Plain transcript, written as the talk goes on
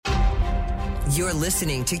You're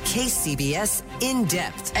listening to KCBS In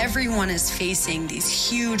Depth. Everyone is facing these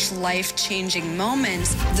huge life-changing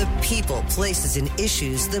moments. The people, places, and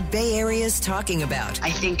issues the Bay Area is talking about. I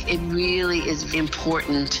think it really is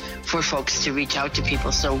important for folks to reach out to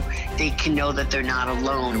people so they can know that they're not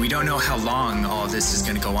alone. We don't know how long all this is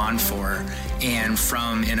going to go on for. And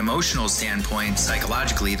from an emotional standpoint,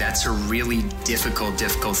 psychologically, that's a really difficult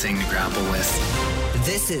thing to grapple with.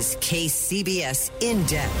 This is KCBS In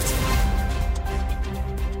Depth.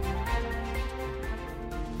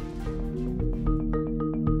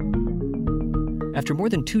 After more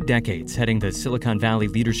than 2 decades heading the Silicon Valley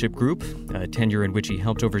Leadership Group, a tenure in which he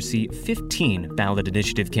helped oversee 15 ballot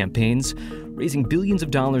initiative campaigns, raising billions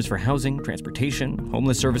of dollars for housing, transportation,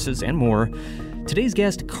 homeless services, and more, today's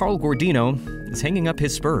guest, Carl Guardino, is hanging up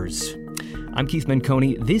his spurs. I'm Keith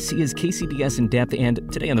Menconi. This is KCBS In Depth,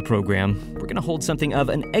 and today on the program, we're going to hold something of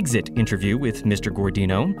an exit interview with Mr.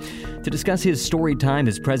 Guardino to discuss his storied time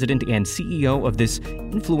as president and CEO of this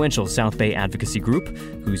influential South Bay advocacy group,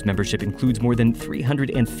 whose membership includes more than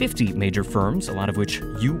 350 major firms, a lot of which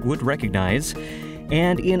you would recognize.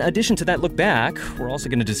 And in addition to that look back, we're also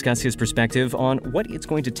going to discuss his perspective on what it's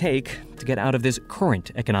going to take to get out of this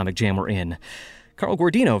current economic jam we're in. Carl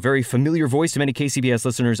Guardino, very familiar voice to many KCBS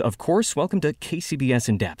listeners, of course. Welcome to KCBS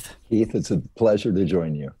In Depth. Keith, it's a pleasure to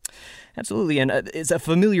join you. Absolutely, and it's a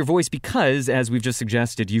familiar voice because, as we've just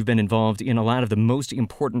suggested, you've been involved in a lot of the most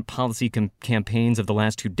important policy campaigns of the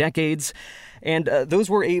last 2 decades, and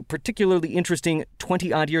those were a particularly interesting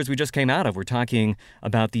 20-odd years we just came out of. We're talking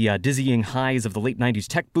about the dizzying highs of the late 90s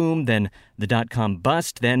tech boom, then the dot-com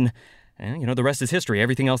bust, then the rest is history.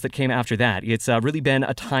 Everything else that came after that. It's really been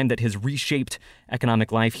a time that has reshaped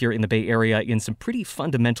economic life here in the Bay Area in some pretty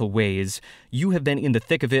fundamental ways. You have been in the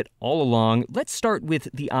thick of it all along. Let's start with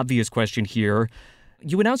the obvious question here.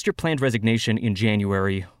 You announced your planned resignation in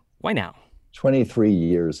January. Why now? 23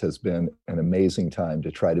 years has been an amazing time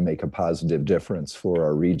to try to make a positive difference for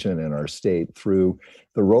our region and our state through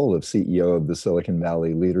the role of CEO of the Silicon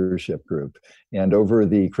Valley Leadership Group. And over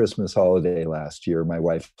the Christmas holiday last year, my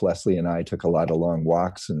wife Leslie and I took a lot of long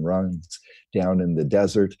walks and runs down in the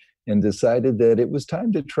desert and decided that it was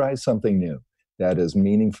time to try something new. That as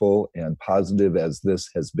meaningful and positive as this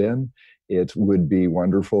has been, it would be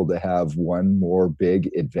wonderful to have one more big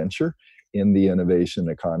adventure in the innovation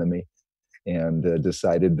economy. And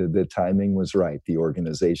decided that the timing was right. The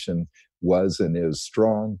organization was and is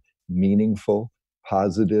strong, meaningful,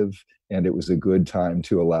 positive, and it was a good time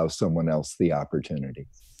to allow someone else the opportunity.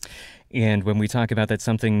 And when we talk about that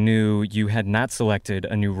something new, you had not selected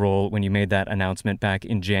a new role when you made that announcement back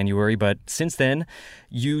in January. But since then,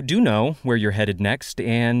 you do know where you're headed next.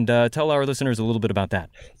 And tell our listeners a little bit about that.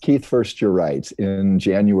 Keith, first, you're right. In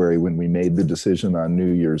January, when we made the decision on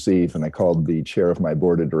New Year's Eve, and I called the chair of my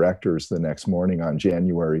board of directors the next morning on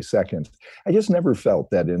January 2nd, I just never felt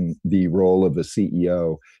that in the role of a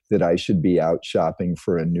CEO that I should be out shopping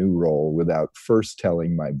for a new role without first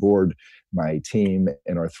telling my board, my team,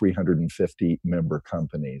 and our 350 member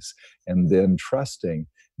companies, and then trusting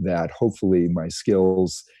that hopefully my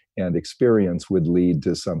skills and experience would lead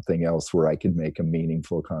to something else where I could make a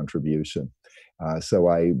meaningful contribution. So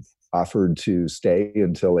I offered to stay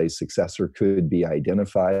until a successor could be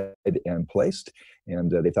identified and placed,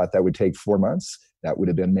 and they thought that would take 4 months. That would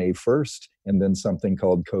have been May 1st, and then something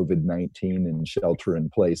called COVID-19 and shelter in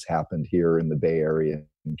place happened here in the Bay Area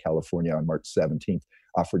in California on March 17th.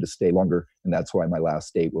 Offered to stay longer, and that's why my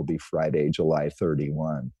last date will be Friday, July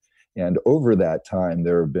 31. And over that time,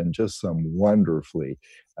 there have been just some wonderfully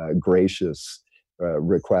gracious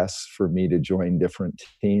requests for me to join different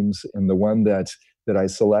teams. And the one that I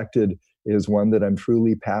selected is one that I'm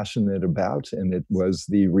truly passionate about, and it was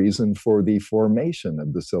the reason for the formation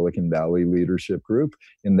of the Silicon Valley Leadership Group,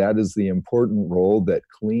 and that is the important role that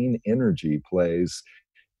clean energy plays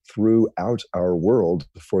throughout our world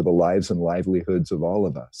for the lives and livelihoods of all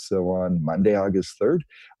of us. So on Monday, August 3rd,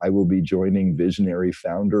 I will be joining visionary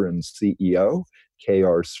founder and CEO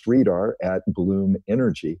K.R. Sridhar at Bloom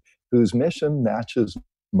Energy, whose mission matches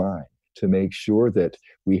mine to make sure that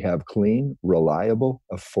we have clean, reliable,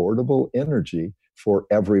 affordable energy for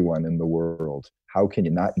everyone in the world. How can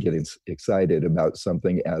you not get excited about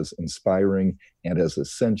something as inspiring and as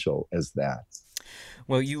essential as that?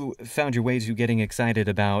 Well, you found your way to getting excited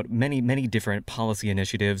about many, many different policy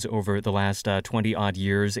initiatives over the last 20 odd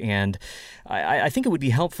years. And I think it would be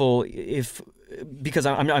helpful because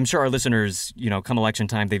I'm sure our listeners, come election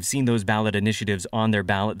time, they've seen those ballot initiatives on their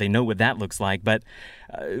ballot. They know what that looks like. But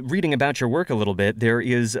reading about your work a little bit, there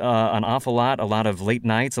is an awful lot, a lot of late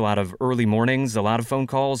nights, a lot of early mornings, a lot of phone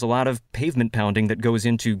calls, a lot of pavement pounding that goes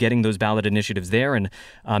into getting those ballot initiatives there and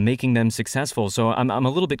making them successful. So I'm a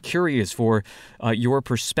little bit curious for your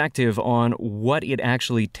perspective on what it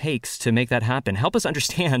actually takes to make that happen. Help us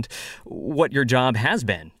understand what your job has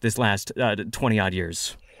been this last 20 odd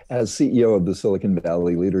years. As CEO of the Silicon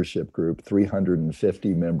Valley Leadership Group,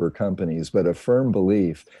 350 member companies, but a firm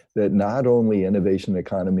belief that not only innovation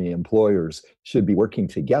economy employers should be working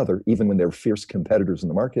together, even when they're fierce competitors in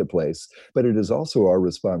the marketplace, but it is also our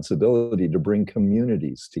responsibility to bring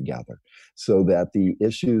communities together so that the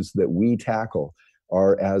issues that we tackle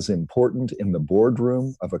are as important in the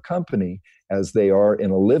boardroom of a company as they are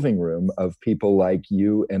in a living room of people like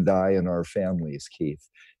you and I and our families, Keith.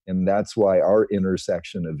 And that's why our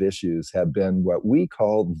intersection of issues have been what we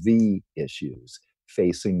call the issues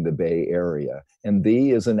facing the Bay Area. And the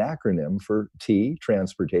is an acronym for T,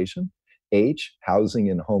 transportation, H, housing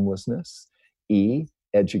and homelessness, E,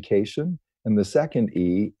 education, and the second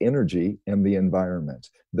E, energy and the environment.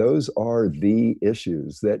 Those are the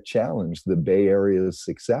issues that challenge the Bay Area's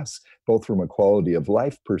success, both from a quality of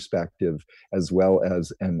life perspective as well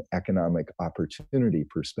as an economic opportunity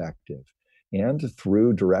perspective. And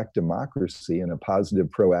through direct democracy in a positive,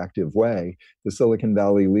 proactive way, the Silicon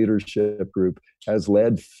Valley Leadership Group has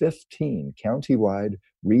led 15 countywide,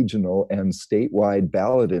 regional, and statewide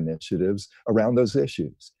ballot initiatives around those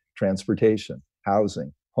issues: transportation,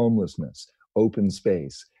 housing, homelessness, open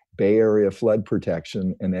space, Bay Area flood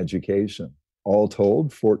protection, and education. All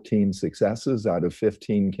told, 14 successes out of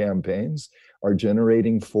 15 campaigns are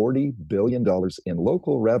generating $40 billion in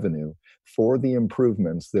local revenue for the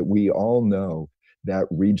improvements that we all know that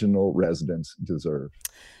regional residents deserve.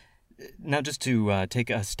 Now, just to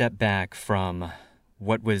take a step back from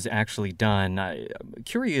what was actually done, I'm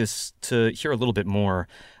curious to hear a little bit more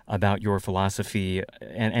about your philosophy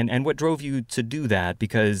and what drove you to do that,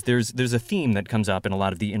 because there's a theme that comes up in a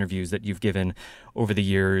lot of the interviews that you've given over the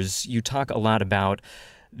years. You talk a lot about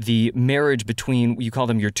the marriage between, you call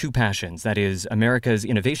them your two passions, that is America's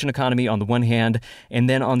innovation economy on the one hand, and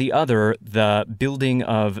then on the other, the building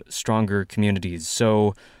of stronger communities.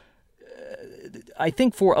 So I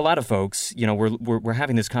think for a lot of folks, we're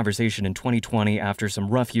having this conversation in 2020 after some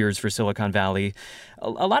rough years for Silicon Valley. A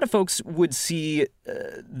lot of folks would see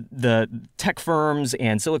the tech firms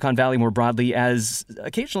and Silicon Valley more broadly as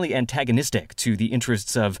occasionally antagonistic to the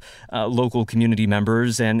interests of local community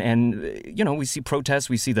members. And we see protests.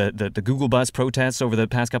 We see the Google bus protests over the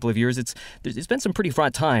past couple of years. It's been some pretty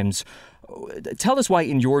fraught times. Tell us why,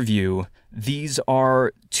 in your view, these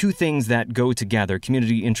are two things that go together: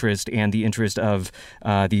 community interest and the interest of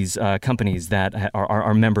these companies that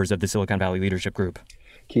are members of the Silicon Valley Leadership Group.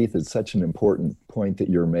 Keith, it's such an important point that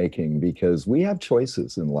you're making, because we have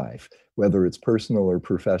choices in life, whether it's personal or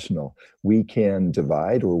professional. We can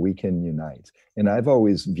divide or we can unite. And I've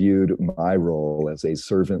always viewed my role as a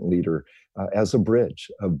servant leader as a bridge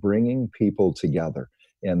of bringing people together.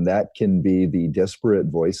 And that can be the disparate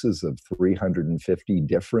voices of 350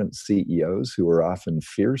 different CEOs who are often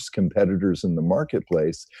fierce competitors in the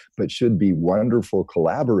marketplace, but should be wonderful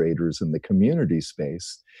collaborators in the community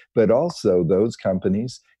space, but also those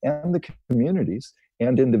companies and the communities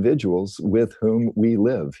and individuals with whom we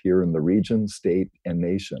live here in the region, state, and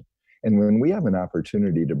nation. And when we have an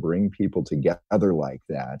opportunity to bring people together like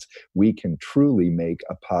that, we can truly make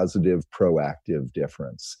a positive, proactive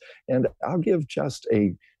difference. And I'll give just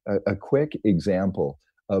a quick example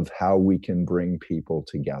of how we can bring people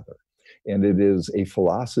together. And it is a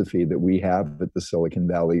philosophy that we have at the Silicon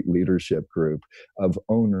Valley Leadership Group of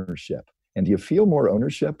ownership. And do you feel more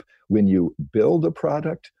ownership when you build a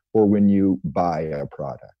product or when you buy a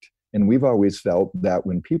product? And we've always felt that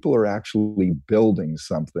when people are actually building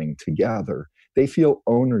something together, they feel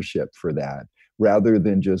ownership for that rather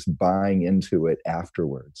than just buying into it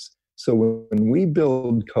afterwards. So when we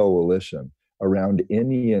build coalition around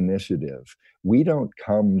any initiative, we don't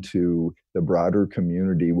come to the broader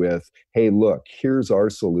community with, hey, look, here's our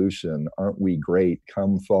solution. Aren't we great?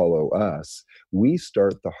 Come follow us. We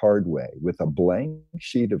start the hard way with a blank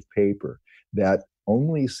sheet of paper that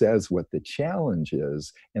only says what the challenge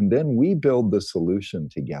is, and then we build the solution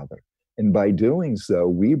together. And by doing so,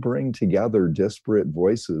 we bring together disparate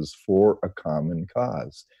voices for a common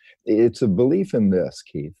cause. It's a belief in this,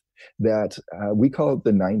 Keith, that we call it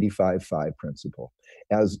the 95-5 principle.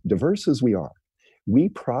 As diverse as we are, we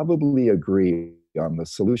probably agree on the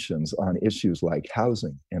solutions on issues like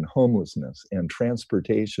housing and homelessness and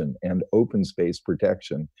transportation and open space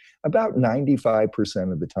protection about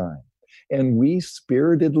 95% of the time. And we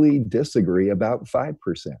spiritedly disagree about 5%.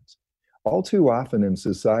 All too often in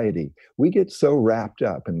society, we get so wrapped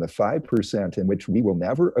up in the 5% in which we will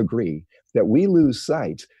never agree that we lose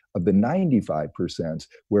sight of the 95%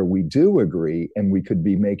 where we do agree and we could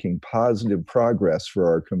be making positive progress for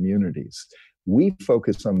our communities. We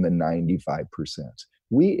focus on the 95%.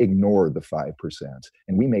 We ignore the 5%,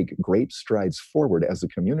 and we make great strides forward as a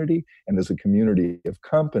community and as a community of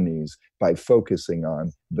companies by focusing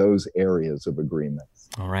on those areas of agreement.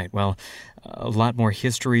 All right. Well, a lot more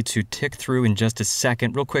history to tick through in just a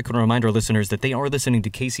second. Real quick, I want to remind our listeners that they are listening to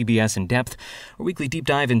KCBS In Depth, a weekly deep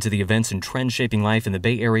dive into the events and trends shaping life in the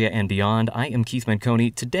Bay Area and beyond. I am Keith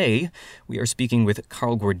Manconi. Today, we are speaking with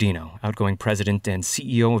Carl Guardino, outgoing president and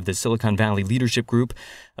CEO of the Silicon Valley Leadership Group,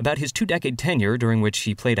 about his 2-decade tenure during which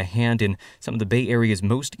he played a hand in some of the Bay Area's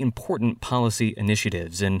most important policy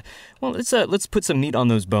initiatives. And, well, let's put some meat on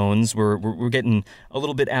those bones. We're getting a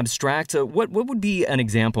little bit abstract. What would be an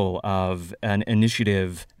example of an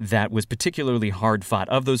initiative that was particularly hard fought?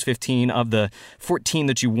 Of those 15, of the 14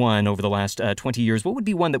 that you won over the last 20 years, what would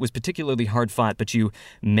be one that was particularly hard fought, but you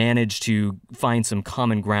managed to find some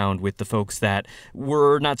common ground with the folks that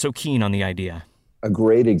were not so keen on the idea? A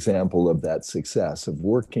great example of that success, of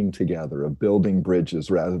working together, of building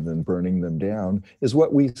bridges rather than burning them down, is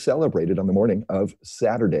what we celebrated on the morning of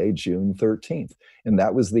Saturday, June 13th. And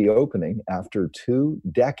that was the opening after 2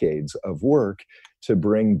 decades of work to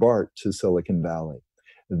bring BART to Silicon Valley.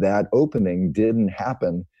 That opening didn't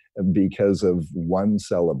happen because of one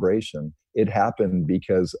celebration. It happened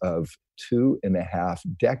because of 2.5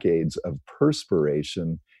 decades of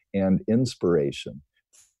perspiration and inspiration.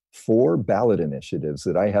 4 ballot initiatives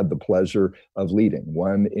that I had the pleasure of leading.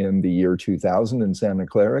 One in the year 2000 in Santa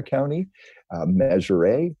Clara County, Measure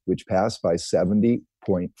A, which passed by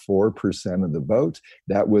 70.4% of the vote.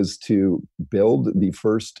 That was to build the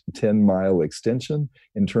first 10-mile extension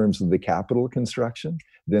in terms of the Capitol construction.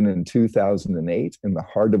 Then in 2008, in the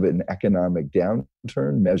heart of an economic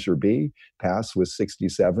downturn, Measure B passed with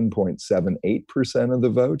 67.78% of the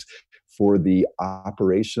vote for the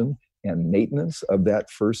operation and maintenance of that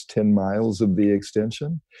first 10 miles of the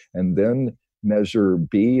extension. And then Measure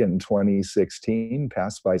B in 2016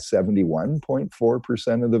 passed by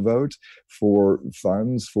 71.4% of the vote for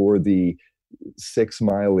funds for the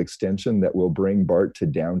 6-mile extension that will bring BART to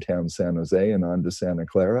downtown San Jose and on to Santa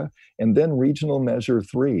Clara. And then Regional Measure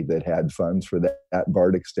 3 that had funds for that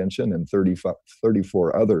BART extension and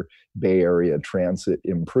 34 other Bay Area transit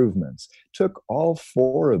improvements. Took all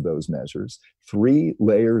 4 of those measures, 3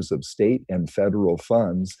 layers of state and federal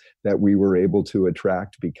funds that we were able to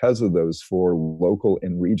attract because of those 4 local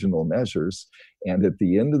and regional measures. And at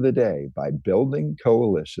the end of the day, by building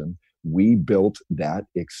coalition, we built that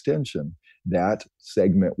extension. That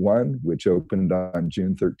segment 1, which opened on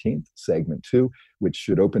June 13th, segment 2, which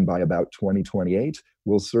should open by about 2028,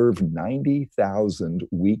 will serve 90,000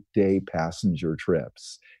 weekday passenger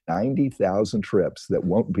trips. 90,000 trips that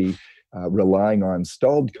won't be relying on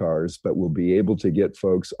stalled cars, but will be able to get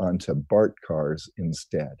folks onto BART cars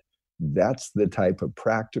instead. That's the type of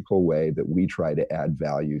practical way that we try to add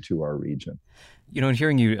value to our region. You know, in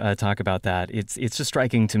hearing you talk about that, it's just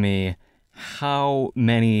striking to me how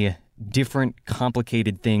many different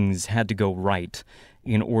complicated things had to go right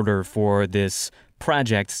in order for this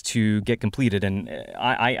project to get completed. And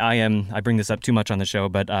I bring this up too much on the show,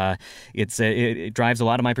 but it drives a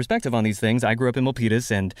lot of my perspective on these things. I grew up in Milpitas,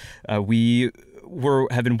 and we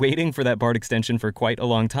have been waiting for that BART extension for quite a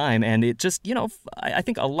long time. And it just, I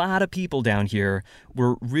think a lot of people down here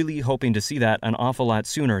were really hoping to see that an awful lot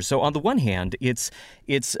sooner. So on the one hand, it's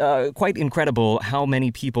quite incredible how many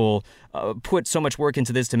people put so much work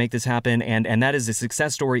into this to make this happen. And that is a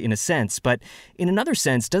success story in a sense. But in another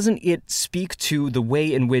sense, doesn't it speak to the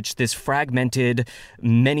way in which this fragmented,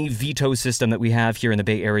 many veto system that we have here in the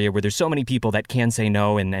Bay Area, where there's so many people that can say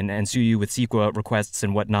no and sue you with CEQA requests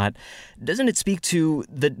and whatnot, doesn't it speak to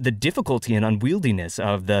the difficulty and unwieldiness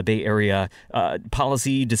of the Bay Area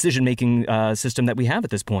policy decision-making system that we have at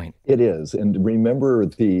this point? It is. And remember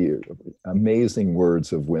the amazing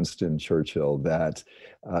words of Winston Churchill that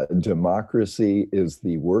democracy is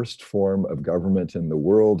the worst form of government in the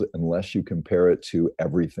world unless you compare it to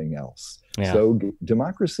everything else. Yeah. So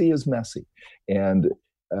democracy is messy. And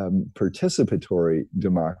participatory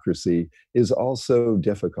democracy is also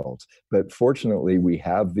difficult. But fortunately, we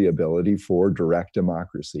have the ability for direct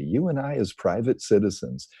democracy. You and I, as private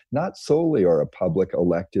citizens, not solely are public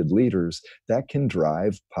elected leaders, that can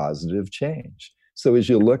drive positive change. So as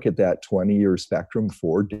you look at that 20-year spectrum,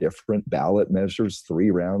 4 different ballot measures,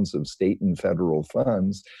 3 rounds of state and federal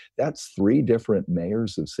funds, that's 3 different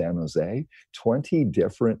mayors of San Jose, 20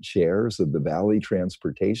 different chairs of the Valley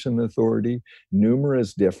Transportation Authority,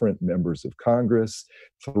 numerous different members of Congress,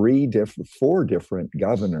 4 different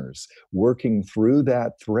governors working through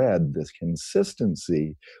that thread. This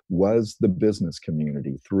consistency was the business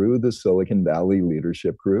community through the Silicon Valley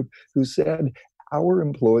Leadership Group, who said, our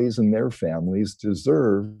employees and their families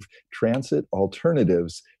deserve transit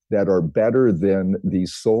alternatives that are better than the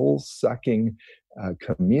soul-sucking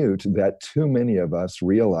commute that too many of us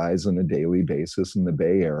realize on a daily basis in the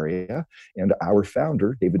Bay Area. And our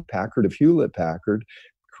founder, David Packard of Hewlett-Packard,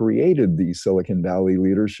 created the Silicon Valley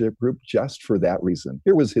Leadership Group just for that reason.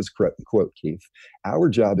 Here was his quote, Keith. Our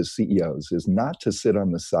job as CEOs is not to sit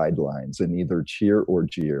on the sidelines and either cheer or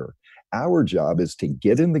jeer. Our job is to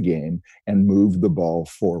get in the game and move the ball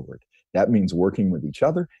forward. That means working with each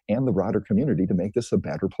other and the broader community to make this a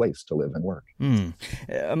better place to live and work.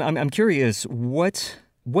 I'm curious, what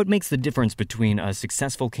makes the difference between a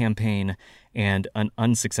successful campaign and an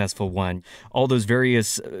unsuccessful one? All those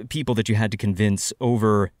various people that you had to convince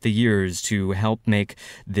over the years to help make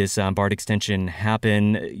this BART extension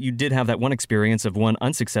happen. You did have that one experience of one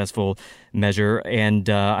unsuccessful measure, and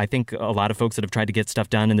I think a lot of folks that have tried to get stuff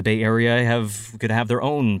done in the Bay Area could have their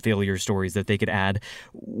own failure stories that they could add.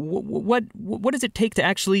 What does it take to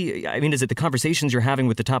actually, I mean, is it the conversations you're having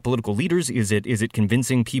with the top political leaders? Is it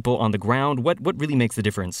convincing people on the ground? What really makes the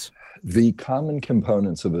difference? The common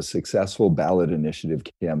components of a successful ballot initiative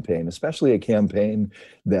campaign, especially a campaign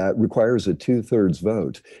that requires a 2/3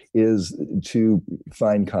 vote, is to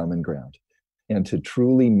find common ground and to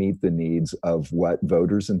truly meet the needs of what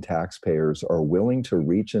voters and taxpayers are willing to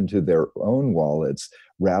reach into their own wallets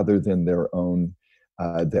rather than their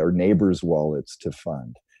neighbors' wallets to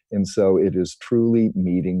fund. And so it is truly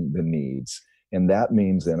meeting the needs. And that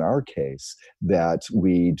means in our case that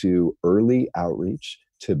we do early outreach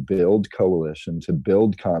to build coalition, to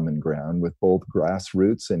build common ground with both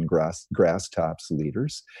grassroots and grass tops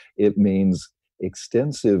leaders. It means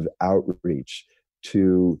extensive outreach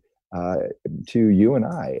to you and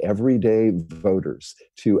I, everyday voters,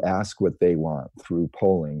 to ask what they want through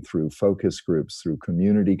polling, through focus groups, through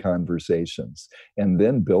community conversations, and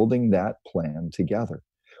then building that plan together.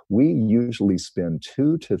 We usually spend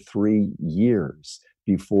 2 to 3 years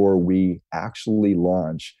before we actually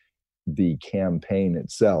launch the campaign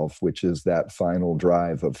itself, which is that final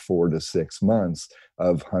drive of 4 to 6 months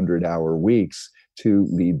of 100-hour weeks to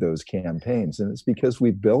lead those campaigns. And it's because we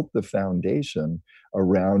built the foundation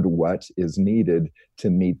around what is needed to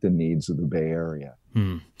meet the needs of the Bay Area.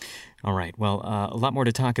 All right. Well, a lot more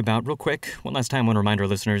to talk about. Real quick, one last time, I want to remind our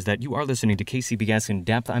listeners that you are listening to KCBS In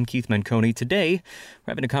Depth. I'm Keith Menconi. Today,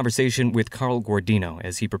 we're having a conversation with Carl Guardino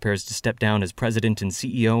as he prepares to step down as president and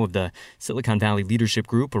CEO of the Silicon Valley Leadership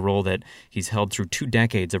Group, a role that he's held through 2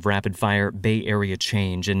 decades of rapid-fire Bay Area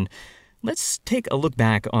change. And let's take a look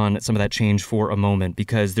back on some of that change for a moment,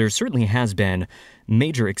 because there certainly has been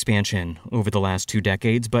major expansion over the last 2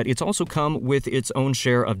 decades, but it's also come with its own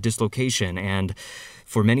share of dislocation. And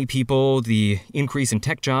for many people, the increase in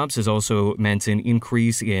tech jobs has also meant an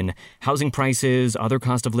increase in housing prices, other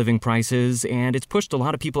cost of living prices, and it's pushed a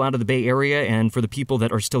lot of people out of the Bay Area. And for the people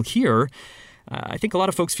that are still here, I think a lot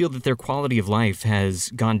of folks feel that their quality of life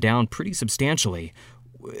has gone down pretty substantially.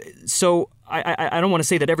 So I don't want to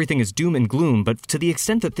say that everything is doom and gloom, but to the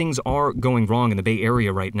extent that things are going wrong in the Bay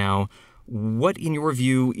Area right now, what, in your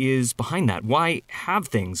view, is behind that? Why have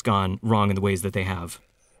things gone wrong in the ways that they have?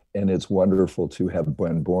 And it's wonderful to have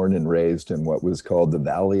been born and raised in what was called the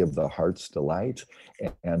Valley of the Heart's Delight,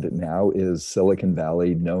 and now is Silicon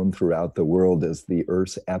Valley, known throughout the world as the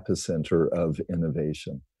Earth's epicenter of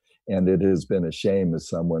innovation. And it has been a shame, as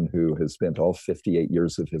someone who has spent all 58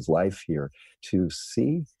 years of his life here, to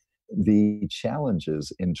see the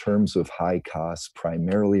challenges in terms of high costs,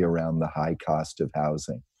 primarily around the high cost of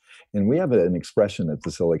housing. And we have an expression at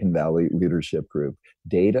the Silicon Valley Leadership Group: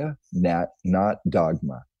 data, not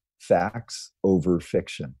dogma, facts over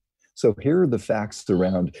fiction. So here are the facts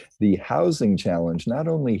around the housing challenge, not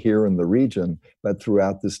only here in the region, but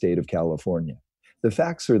throughout the state of California. The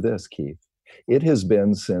facts are this, Keith. It has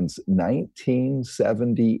been since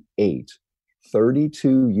 1978,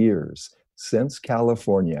 32 years, since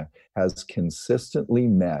California has consistently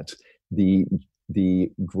met the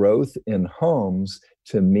growth in homes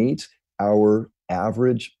to meet our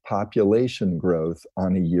average population growth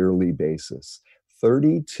on a yearly basis.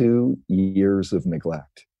 32 years of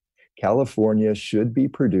neglect. California should be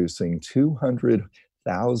producing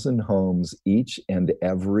 1,000 homes each and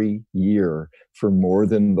every year for more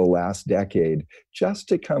than the last decade, just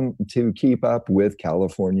to keep up with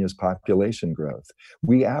California's population growth.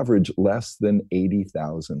 We average less than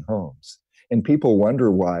 80,000 homes. And people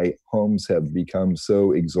wonder why homes have become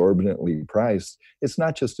so exorbitantly priced. It's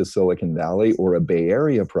not just a Silicon Valley or a Bay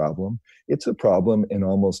Area problem. It's a problem in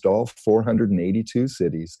almost all 482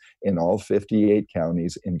 cities in all 58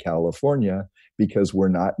 counties in California, because we're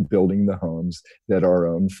not building the homes that our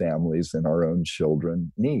own families and our own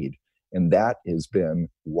children need. And that has been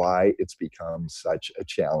why it's become such a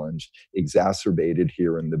challenge, exacerbated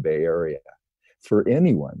here in the Bay Area. For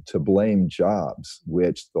anyone to blame jobs,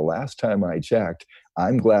 which the last time I checked,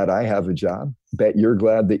 I'm glad I have a job. Bet you're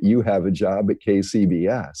glad that you have a job at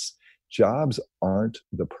KCBS. Jobs aren't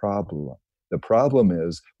the problem. The problem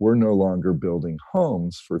is we're no longer building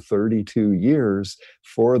homes for 32 years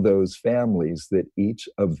for those families that each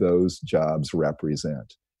of those jobs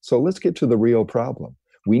represent. So let's get to the real problem.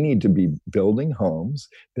 We need to be building homes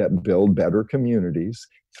that build better communities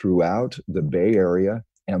throughout the Bay Area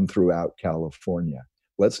and throughout California.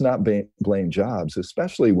 Let's not blame jobs,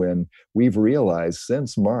 especially when we've realized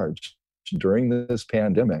since March, during this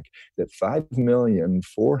pandemic, that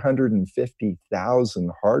 5,450,000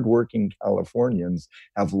 hardworking Californians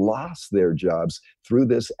have lost their jobs through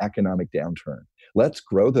this economic downturn. Let's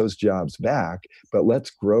grow those jobs back, but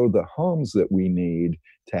let's grow the homes that we need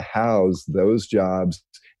to house those jobs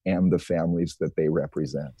and the families that they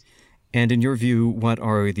represent. And in your view, what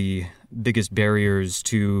are the biggest barriers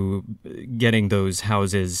to getting those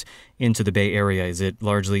houses into the Bay Area? Is it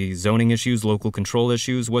largely zoning issues, local control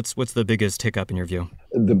issues? What's the biggest hiccup in your view?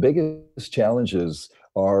 The biggest challenges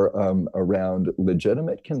are around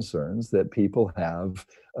legitimate concerns that people have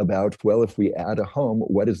about, well, if we add a home,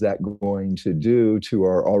 what is that going to do to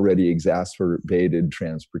our already exacerbated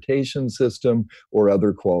transportation system or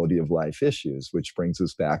other quality of life issues, which brings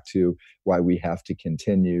us back to why we have to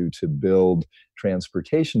continue to build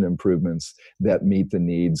transportation improvements that meet the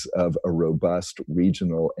needs of a robust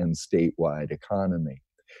regional and statewide economy.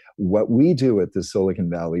 What we do at the Silicon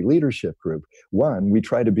Valley Leadership Group, one, we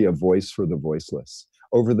try to be a voice for the voiceless.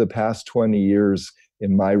 Over the past 20 years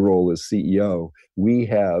in my role as CEO, we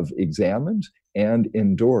have examined and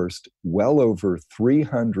endorsed well over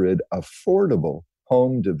 300 affordable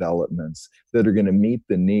home developments that are going to meet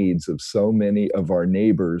the needs of so many of our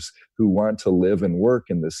neighbors who want to live and work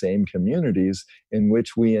in the same communities in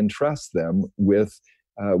which we entrust them with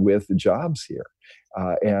jobs here.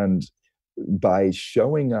 And by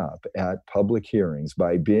showing up at public hearings,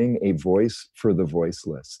 by being a voice for the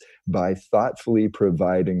voiceless, by thoughtfully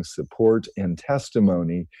providing support and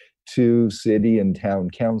testimony to city and town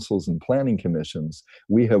councils and planning commissions,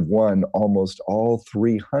 we have won almost all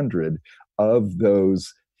 300 of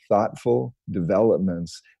those thoughtful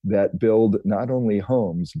developments that build not only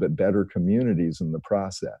homes, but better communities in the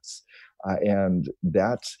process. And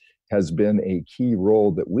that has been a key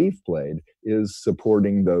role that we've played, is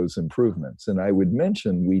supporting those improvements. And I would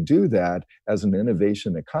mention we do that as an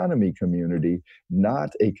innovation economy community,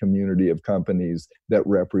 not a community of companies that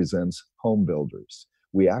represents home builders.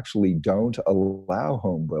 We actually don't allow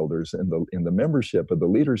home builders in the membership of the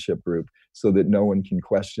leadership group so that no one can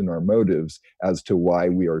question our motives as to why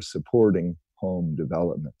we are supporting home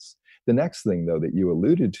developments. The next thing, though, that you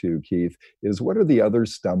alluded to, Keith, is what are the other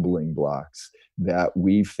stumbling blocks that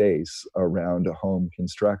we face around home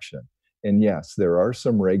construction? And yes, there are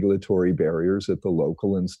some regulatory barriers at the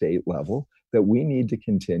local and state level that we need to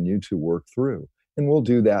continue to work through. And we'll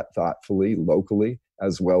do that thoughtfully, locally,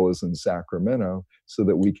 as well as in Sacramento, so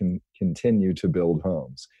that we can continue to build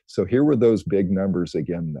homes. So here were those big numbers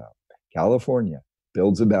again, though. California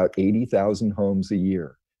builds about 80,000 homes a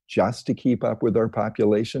year. Just to keep up with our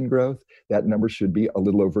population growth, that number should be a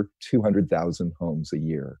little over 200,000 homes a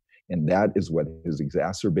year. And that is what has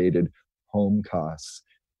exacerbated home costs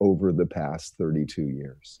over the past 32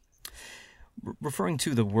 years. Referring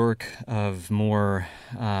to the work of more,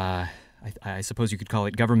 I suppose you could call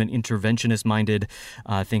it government interventionist-minded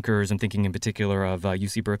thinkers, I'm thinking in particular of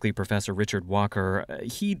UC Berkeley professor Richard Walker,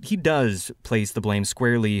 he does place the blame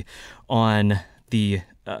squarely on the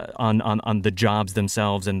jobs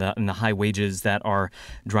themselves and the high wages that are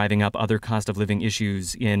driving up other cost of living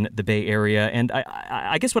issues in the Bay Area. And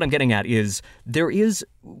I guess what I'm getting at is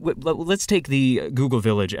let's take the Google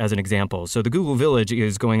Village as an example. So the Google Village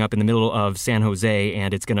is going up in the middle of San Jose,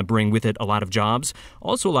 and it's going to bring with it a lot of jobs,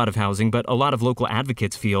 also a lot of housing, but a lot of local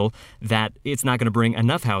advocates feel that it's not going to bring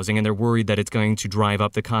enough housing, and they're worried that it's going to drive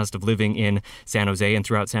up the cost of living in San Jose and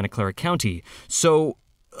throughout Santa Clara County. So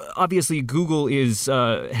obviously, Google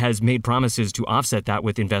has made promises to offset that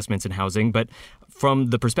with investments in housing, but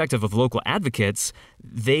from the perspective of local advocates,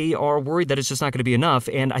 they are worried that it's just not going to be enough.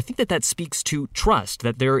 And I think that speaks to trust,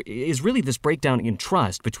 that there is really this breakdown in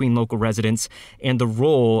trust between local residents and the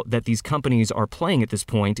role that these companies are playing at this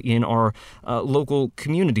point in our local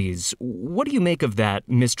communities. What do you make of that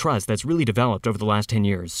mistrust that's really developed over the last 10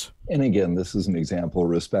 years? And again, this is an example,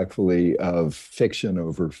 respectfully, of fiction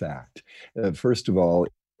over fact. First of all,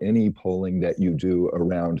 any polling that you do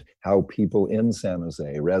around how people in San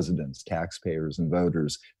Jose, residents, taxpayers, and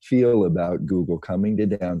voters feel about Google coming to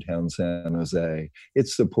downtown San Jose,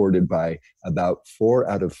 it's supported by about 4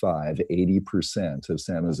 out of 5, 80% of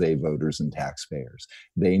San Jose voters and taxpayers.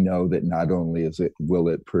 They know that not only will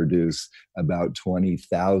it produce about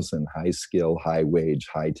 20,000 high-skill, high-wage,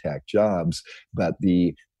 high-tech jobs, but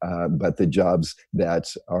the jobs that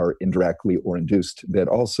are indirectly or induced that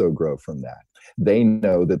also grow from that. They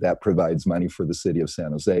know that provides money for the city of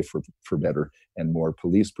San Jose for better and more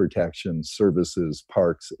police protection, services,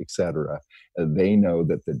 parks, etc. They know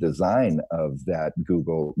that the design of that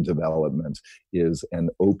Google development is an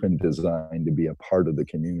open design to be a part of the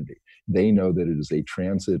community. They know that it is a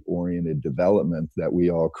transit-oriented development that we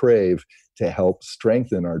all crave to help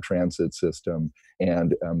strengthen our transit system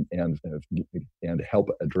and help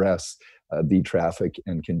address the traffic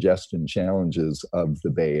and congestion challenges of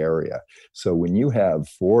the Bay Area. So when you have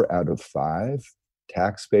 4 out of 5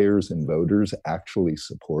 taxpayers and voters actually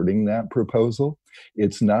supporting that proposal,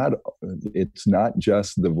 it's not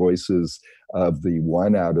just the voices of the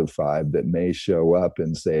 1 out of 5 that may show up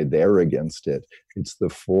and say they're against it. It's the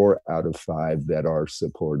 4 out of 5 that are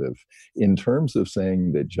supportive. In terms of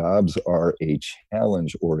saying that jobs are a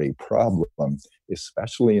challenge or a problem,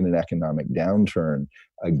 especially in an economic downturn,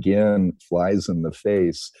 again, flies in the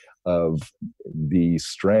face of the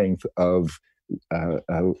strength of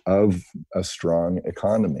a strong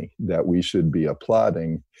economy that we should be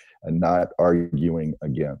applauding and not arguing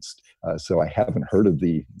against. So I haven't heard of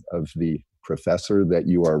the professor that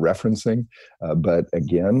you are referencing, but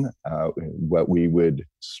again, what we would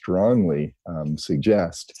strongly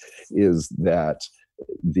suggest is that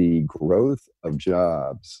the growth of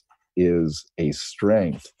jobs is a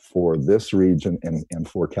strength for this region and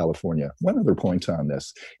for California. One other point on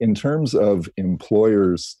this, in terms of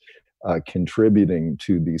employers contributing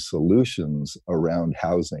to the solutions around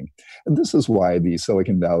housing. And this is why the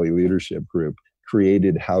Silicon Valley Leadership Group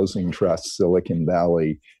created Housing Trust Silicon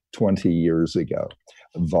Valley 20 years ago.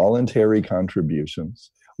 Voluntary contributions,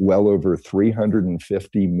 well over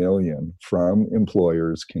 $350 million from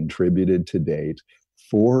employers contributed to date,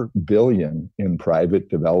 $4 billion in private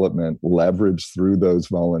development leveraged through those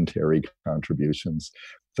voluntary contributions,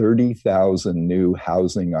 30,000 new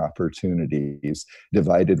housing opportunities,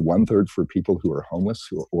 divided 1/3 for people who are homeless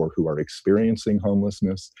or who are experiencing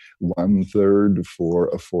homelessness, 1/3 for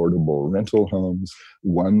affordable rental homes,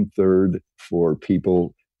 1/3 for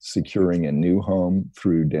people securing a new home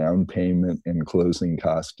through down payment and closing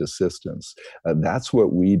cost assistance. That's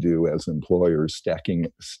what we do as employers,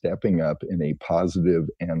 stepping up in a positive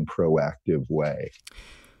and proactive way.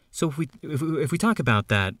 So if we talk about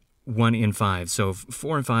that 1 in 5, so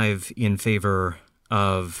 4 and 5 in favor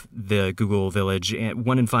of the Google Village, and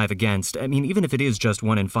 1 in 5 against. I mean, even if it is just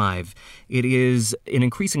 1 in 5, it is an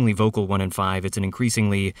increasingly vocal 1 in 5. It's an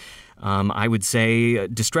increasingly, I would say,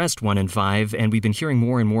 distressed 1 in 5, and we've been hearing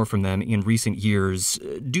more and more from them in recent years.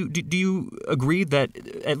 Do you agree that,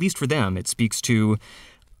 at least for them, it speaks to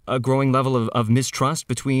a growing level of mistrust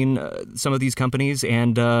between some of these companies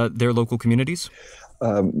and their local communities?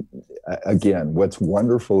 Again, what's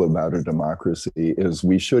wonderful about a democracy is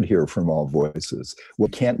we should hear from all voices. What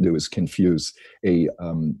we can't do is confuse a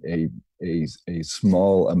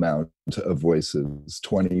small amount of voices,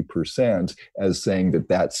 20%, as saying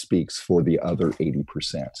that speaks for the other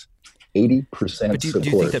 80%. 80% But do you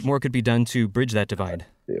think that more could be done to bridge that divide?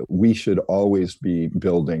 We should always be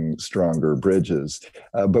building stronger bridges.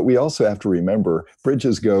 But we also have to remember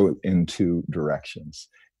bridges go in 2 directions.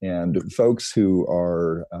 And folks who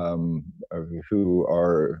are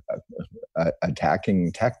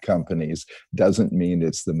attacking tech companies doesn't mean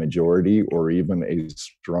it's the majority or even a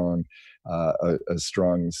strong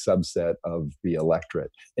subset of the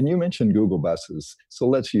electorate. And you mentioned Google buses, so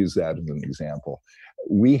let's use that as an example.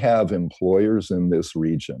 We have employers in this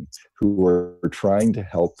region who are trying to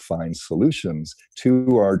help find solutions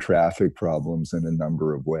to our traffic problems in a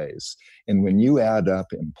number of ways. And when you add up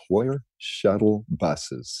employer shuttle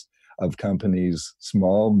buses of companies,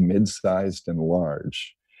 small, mid-sized, and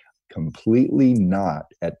large, completely not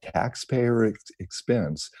at taxpayer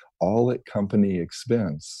expense, all at company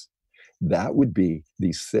expense, that would be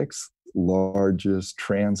the 6th largest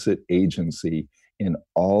transit agency in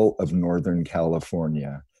all of Northern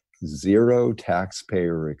California, zero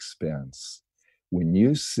taxpayer expense. When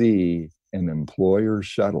you see an employer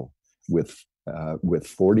shuttle with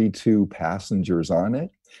 42 passengers on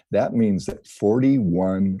it, that means that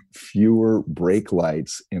 41 fewer brake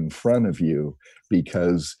lights in front of you,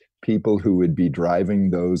 because people who would be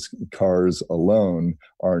driving those cars alone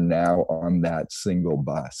are now on that single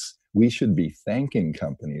bus. We should be thanking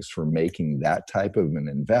companies for making that type of an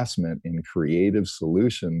investment in creative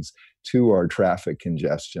solutions to our traffic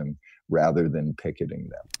congestion rather than picketing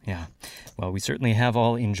them. Yeah. Well, we certainly have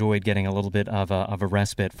all enjoyed getting a little bit of a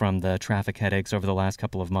respite from the traffic headaches over the last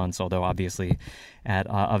couple of months, although obviously at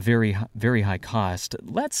a very, very high cost.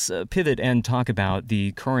 Let's pivot and talk about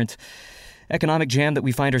the current economic jam that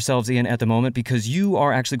we find ourselves in at the moment, because you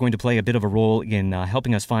are actually going to play a bit of a role in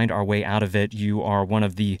helping us find our way out of it. You are one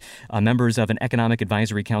of the members of an economic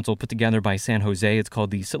advisory council put together by San Jose. It's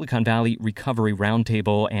called the Silicon Valley Recovery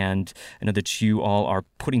Roundtable, and I know that you all are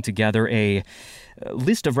putting together a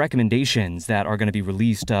list of recommendations that are going to be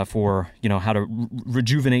released for, how to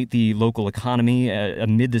rejuvenate the local economy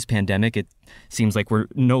amid this pandemic. It seems like we're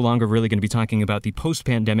no longer really going to be talking about the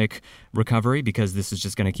post-pandemic recovery, because this is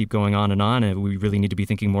just going to keep going on, and we really need to be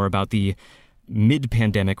thinking more about the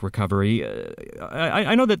mid-pandemic recovery.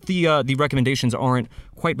 I know that the recommendations aren't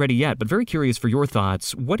quite ready yet, but very curious for your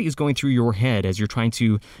thoughts. What is going through your head as you're trying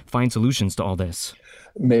to find solutions to all this?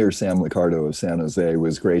 Mayor Sam Liccardo of San Jose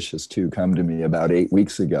was gracious to come to me about 8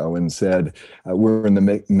 weeks ago and said, we're in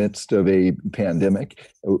the midst of a pandemic.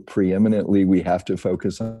 Preeminently, we have to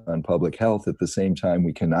focus on public health. At the same time,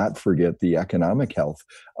 we cannot forget the economic health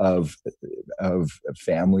of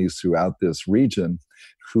families throughout this region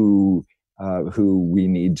who we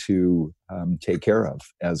need to take care of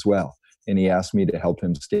as well. And he asked me to help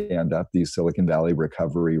him stand up the Silicon Valley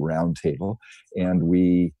Recovery Roundtable. And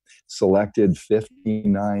we selected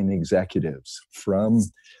 59 executives from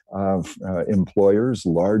employers,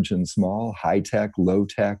 large and small, high-tech,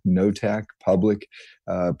 low-tech, no-tech, public,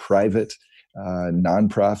 private,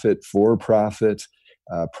 nonprofit, for-profit,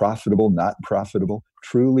 profitable, not profitable,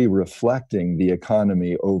 truly reflecting the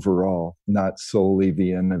economy overall, not solely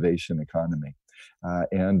the innovation economy.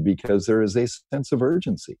 And because there is a sense of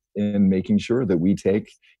urgency in making sure that we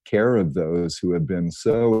take care of those who have been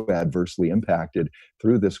so adversely impacted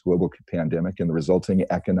through this global pandemic and the resulting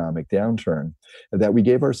economic downturn, that we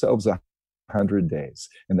gave ourselves 100 days.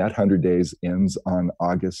 And that 100 days ends on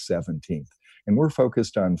August 17th. And we're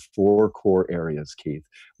focused on 4 core areas, Keith.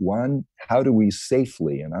 One, how do we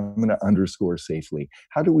safely, and I'm going to underscore safely,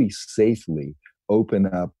 how do we safely open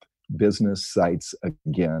up business sites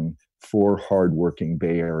again for hardworking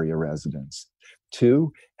Bay Area residents?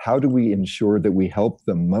 2, how do we ensure that we help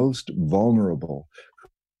the most vulnerable,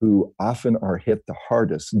 who often are hit the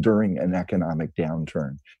hardest during an economic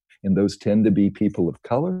downturn? And those tend to be people of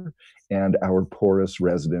color and our poorest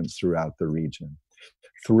residents throughout the region.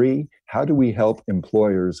 3, how do we help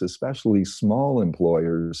employers, especially small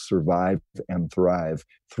employers, survive and thrive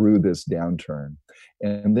through this downturn?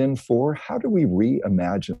 And then 4, how do we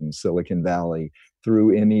reimagine Silicon Valley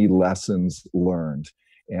through any lessons learned?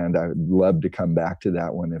 And I'd love to come back to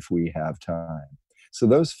that one if we have time. So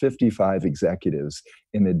those 55 executives,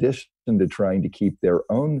 in addition to trying to keep their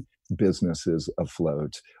own businesses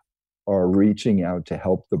afloat, are reaching out to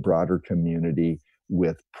help the broader community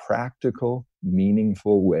with practical,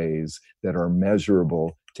 meaningful ways that are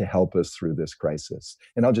measurable to help us through this crisis.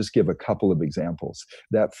 And I'll just give a couple of examples.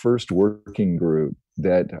 That first working group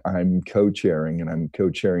that I'm co-chairing, and I'm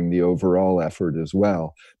co-chairing the overall effort as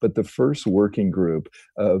well, but the first working group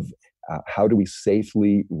of how do we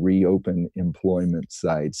safely reopen employment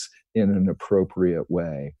sites in an appropriate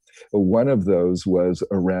way? One of those was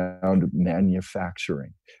around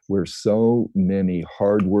manufacturing, where so many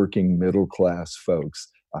hardworking middle-class folks,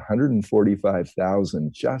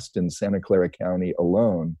 145,000 just in Santa Clara County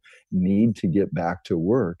alone, need to get back to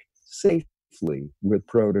work safely with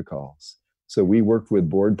protocols. So we worked with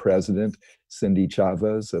board president Cindy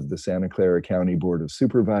Chavez of the Santa Clara County Board of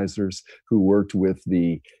Supervisors, who worked with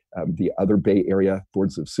the other Bay Area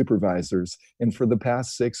boards of supervisors. And for the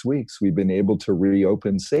past 6 weeks, we've been able to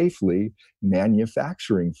reopen safely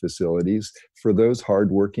manufacturing facilities for those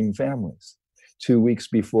hardworking families. 2 weeks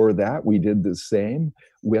before that, we did the same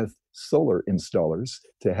with solar installers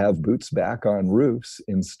to have boots back on roofs,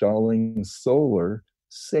 installing solar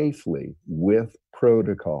safely with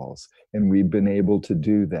protocols. And we've been able to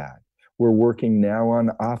do that. We're working now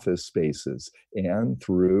on office spaces and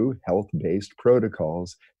through health-based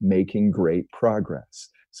protocols, making great progress.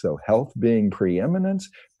 So health being preeminent,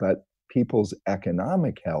 but people's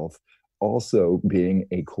economic health also being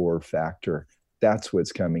a core factor. That's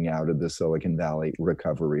what's coming out of the Silicon Valley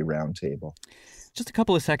Recovery Roundtable. Just a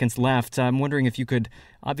couple of seconds left. I'm wondering if you could,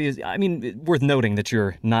 worth noting that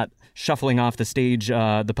you're not shuffling off the stage,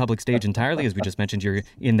 the public stage entirely. As we just mentioned, you're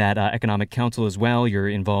in that Economic Council as well. You're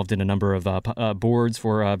involved in a number of boards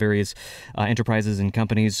for various enterprises and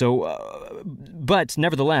companies. So, but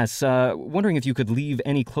nevertheless, wondering if you could leave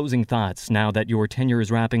any closing thoughts now that your tenure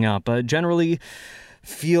is wrapping up. Generally,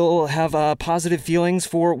 have positive feelings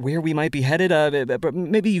for where we might be headed. But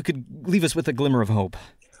maybe you could leave us with a glimmer of hope.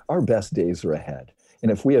 Our best days are ahead.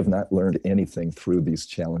 And if we have not learned anything through these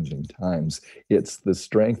challenging times, it's the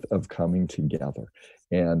strength of coming together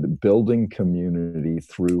and building community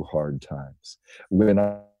through hard times. When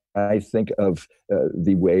I think of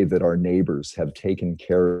the way that our neighbors have taken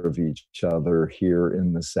care of each other here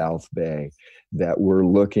in the South Bay, that we're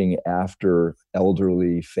looking after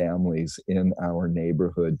elderly families in our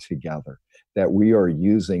neighborhood together, that we are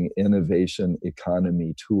using innovation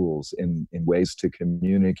economy tools in ways to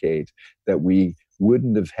communicate that we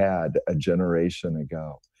wouldn't have had a generation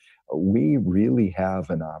ago. We really have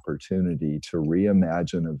an opportunity to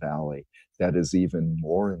reimagine a valley that is even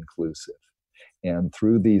more inclusive. And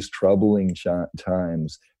through these troubling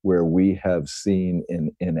times where we have seen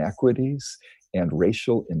inequities and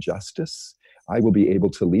racial injustice, I will be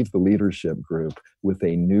able to leave the leadership group with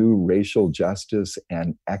a new racial justice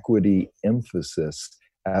and equity emphasis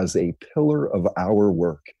as a pillar of our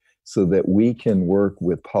work, so that we can work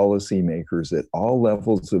with policymakers at all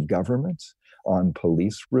levels of government on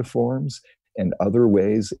police reforms and other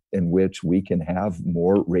ways in which we can have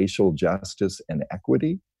more racial justice and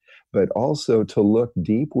equity, but also to look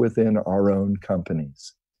deep within our own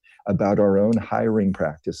companies about our own hiring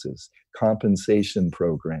practices, compensation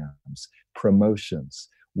programs, promotions.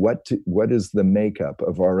 What is the makeup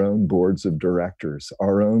of our own boards of directors,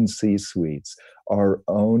 our own C-suites, our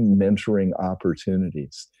own mentoring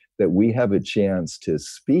opportunities, that we have a chance to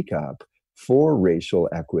speak up for racial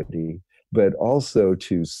equity, but also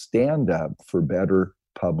to stand up for better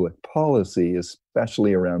public policy,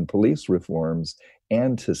 especially around police reforms,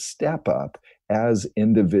 and to step up as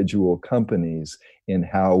individual companies in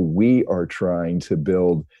how we are trying to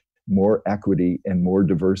build more equity and more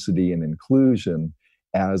diversity and inclusion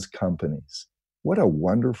as companies. What a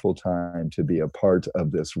wonderful time to be a part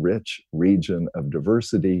of this rich region of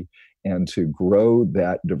diversity and to grow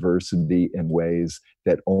that diversity in ways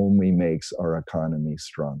that only makes our economy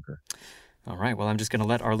stronger. All right. Well, I'm just going to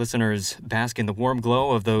let our listeners bask in the warm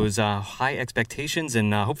glow of those high expectations,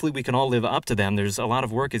 and hopefully we can all live up to them. There's a lot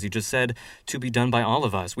of work, as you just said, to be done by all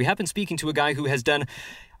of us. We have been speaking to a guy who has done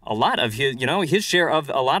a lot of his share of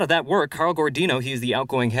a lot of that work. Carl Guardino, he is the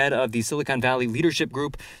outgoing head of the Silicon Valley Leadership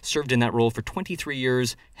Group, served in that role for 23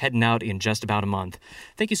 years, heading out in just about a month.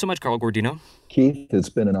 Thank you so much, Carl Guardino. Keith, it's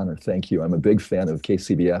been an honor. Thank you. I'm a big fan of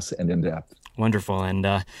KCBS and In Depth. Wonderful. And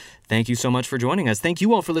thank you so much for joining us. Thank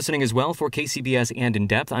you all for listening as well for KCBS and In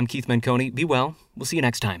Depth. I'm Keith Menconi. Be well. We'll see you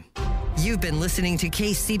next time. You've been listening to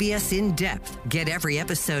KCBS In Depth. Get every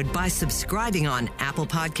episode by subscribing on Apple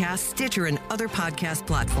Podcasts, Stitcher, and other podcast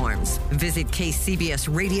platforms. Visit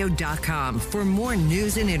kcbsradio.com for more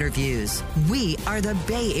news and interviews. We are the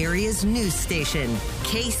Bay Area's news station,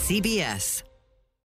 KCBS.